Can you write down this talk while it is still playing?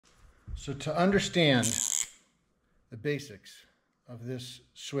So to understand the basics of this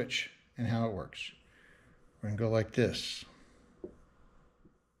switch and how it works, we're going to go like this.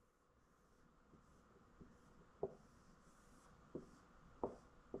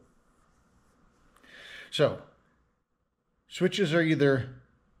 So switches are either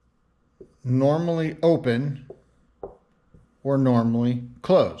normally open or normally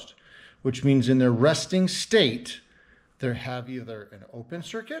closed, which means in their resting state, they have either an open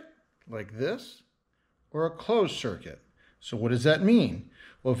circuit like this or a closed circuit. So what does that mean?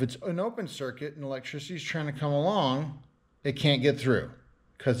 Well, if it's an open circuit and electricity is trying to come along, it can't get through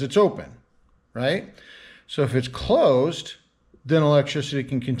because it's open, right? So if it's closed, then electricity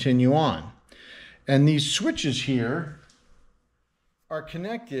can continue on. And these switches here are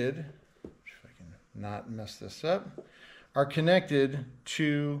connected, if I can not mess this up, are connected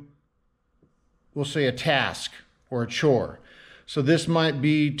to, we'll say, a task or a chore. So this might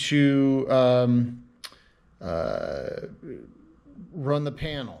be to run the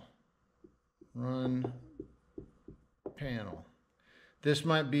panel. Run panel. This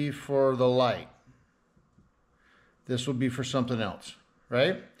might be for the light. This will be for something else,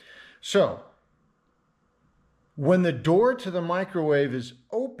 right? So when the door to the microwave is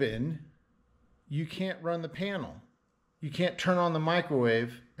open, you can't run the panel. You can't turn on the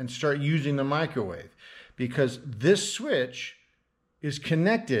microwave and start using the microwave because this switch is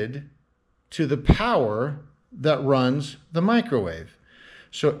connected to the power that runs the microwave.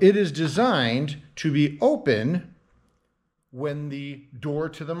 So it is designed to be open when the door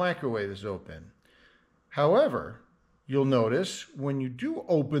to the microwave is open. However, you'll notice when you do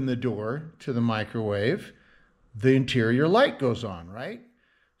open the door to the microwave, the interior light goes on, right?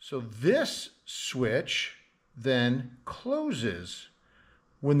 So this switch then closes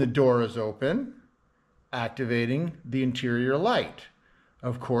when the door is open, activating the interior light.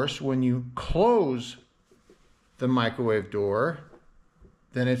 Of course, when you close the microwave door,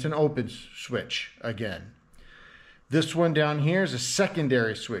 then it's an open switch again. This one down here is a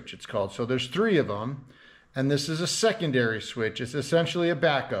secondary switch, it's called. So there's 3 of them, and this is a secondary switch. It's essentially a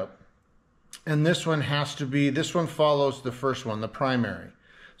backup. And this one has to be, this one follows the first one, the primary.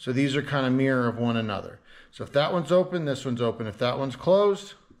 So these are kind of mirror of one another. So if that one's open, this one's open. If that one's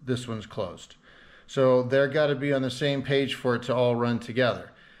closed, this one's closed. So they're got to be on the same page for it to all run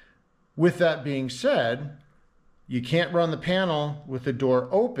together. With that being said, you can't run the panel with the door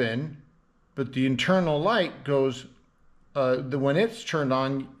open, but the internal light goes, when it's turned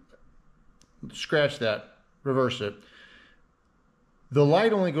on, scratch that, reverse it. The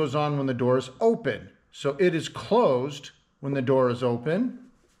light only goes on when the door is open. So it is closed when the door is open.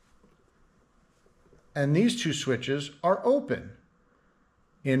 And these 2 switches are open.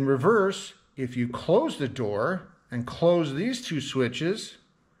 In reverse, if you close the door and close these 2 switches,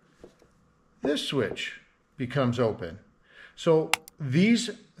 this switch becomes open. So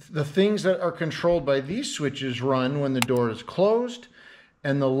the things that are controlled by these switches run when the door is closed,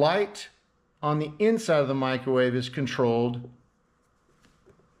 and the light on the inside of the microwave is controlled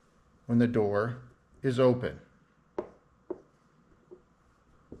when the door is open. Does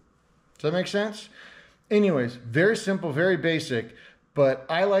that make sense? Anyways, very simple, very basic, but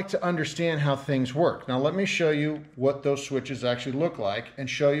I like to understand how things work. Now let me show you what those switches actually look like and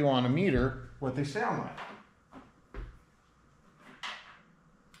show you on a meter what they sound like.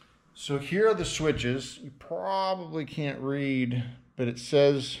 So here are the switches. You probably can't read, but it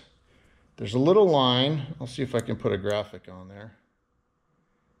says there's a little line. I'll see if I can put a graphic on there.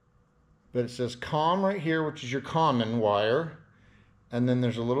 But it says COM right here, which is your common wire. And then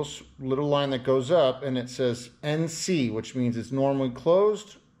there's a little line that goes up and it says NC, which means it's normally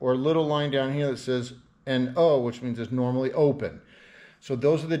closed, or a little line down here that says NO, which means it's normally open. So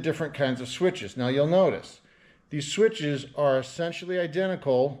those are the different kinds of switches. Now you'll notice these switches are essentially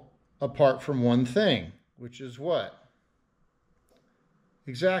identical apart from one thing, which is what?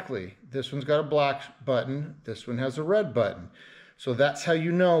 Exactly. This one's got a black button. This one has a red button. So that's how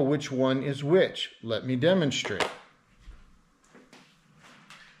you know which one is which. Let me demonstrate.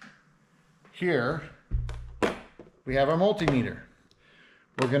 Here we have our multimeter.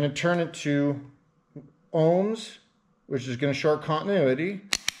 We're going to turn it to ohms, which is going to show our continuity,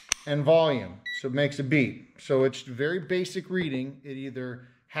 and volume, so it makes a beat. So it's very basic reading. It either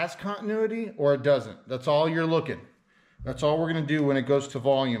has continuity or it doesn't. That's all you're looking. That's all we're going to do when it goes to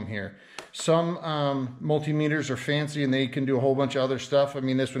volume here. Some multimeters are fancy and they can do a whole bunch of other stuff. I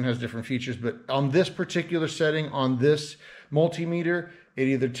mean, this one has different features, but on this particular setting, on this multimeter, it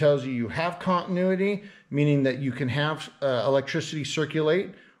either tells you have continuity, meaning that you can have electricity circulate,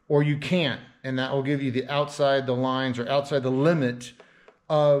 or you can't. And that will give you the outside the lines or outside the limit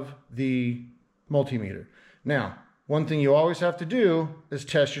of the multimeter. Now, one thing you always have to do is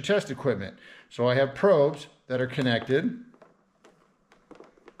test your test equipment. So I have probes that are connected.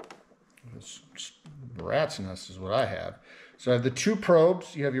 Rat's nest is what I have. So I have the two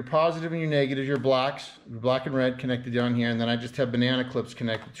probes. You have your positive and your negative, your black and red connected down here, and then I just have banana clips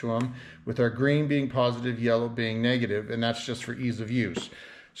connected to them, with our green being positive, yellow being negative, and that's just for ease of use.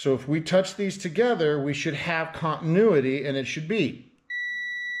 So if we touch these together, we should have continuity, and it should be.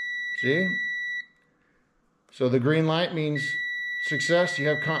 See? So the green light means success, you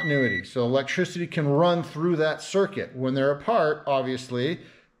have continuity. So electricity can run through that circuit. When they're apart, obviously,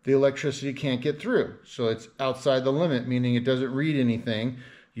 the electricity can't get through. So it's outside the limit, meaning it doesn't read anything.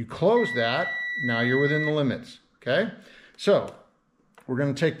 You close that, now you're within the limits, okay? So we're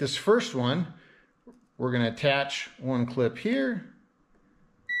gonna take this first one, we're gonna attach one clip here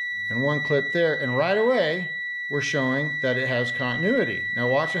and one clip there, and right away, we're showing that it has continuity. Now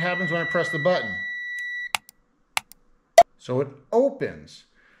watch what happens when I press the button. So it opens.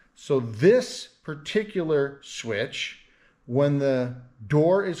 So this particular switch, when the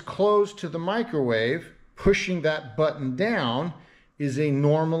door is closed to the microwave, pushing that button down is a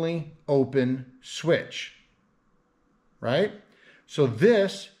normally open switch, right? So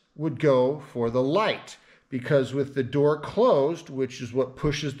this would go for the light, because with the door closed, which is what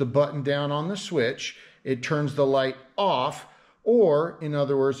pushes the button down on the switch, it turns the light off, or in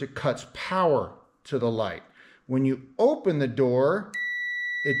other words, it cuts power to the light. When you open the door,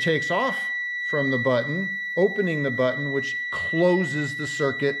 it takes off from the button, opening the button, which closes the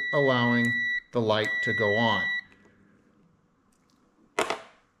circuit, allowing the light to go on.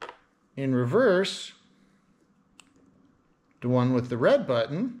 In reverse, the one with the red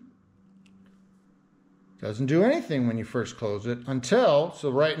button doesn't do anything when you first close it until,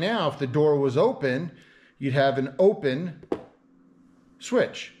 so right now, if the door was open, you'd have an open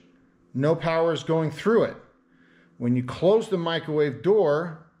switch. No power is going through it. When you close the microwave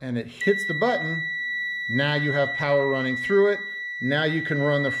door and it hits the button, now you have power running through it. Now you can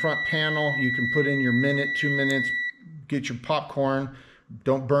run the front panel. You can put in your minute, 2 minutes, get your popcorn.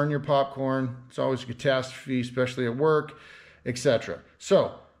 Don't burn your popcorn. It's always a catastrophe, especially at work, etc.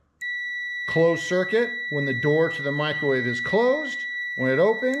 So, closed circuit, when the door to the microwave is closed, when it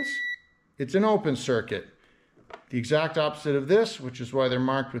opens, it's an open circuit. The exact opposite of this, which is why they're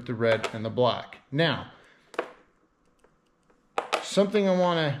marked with the red and the black. Now, something I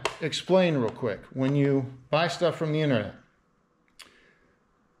want to explain real quick. When you buy stuff from the internet,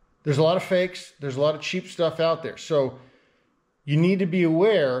 there's a lot of fakes, there's a lot of cheap stuff out there. So you need to be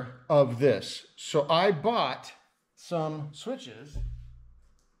aware of this. So I bought some switches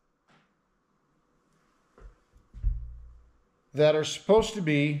that are supposed to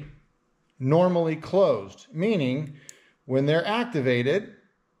be normally closed, meaning when they're activated,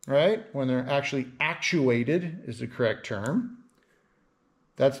 right? When they're actually actuated is the correct term.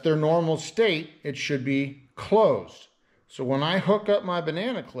 That's their normal state. It should be closed. So when I hook up my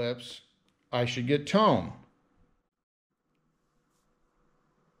banana clips, I should get tone.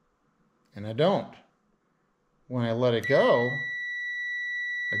 And I don't. When I let it go,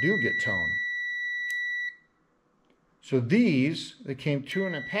 I do get tone. So these, that came 2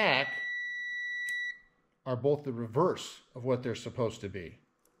 in a pack, are both the reverse of what they're supposed to be.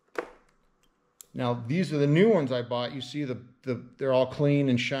 Now, these are the new ones I bought. You see they're all clean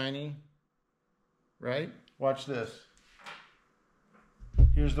and shiny, right? Watch this.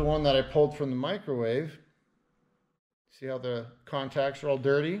 Here's the one that I pulled from the microwave. See how the contacts are all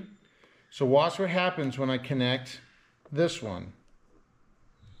dirty? So watch what happens when I connect this one.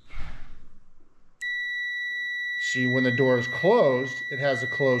 See, when the door is closed, it has a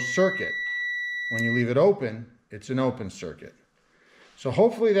closed circuit. When you leave it open, it's an open circuit. So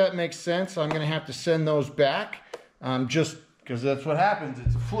hopefully that makes sense. I'm going to have to send those back just because that's what happens.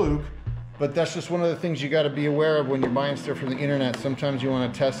 It's a fluke. But that's just one of the things you got to be aware of when you're buying stuff from the internet. Sometimes you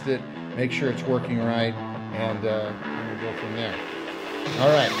want to test it, make sure it's working right, and we'll go from there. All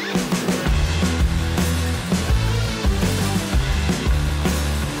right.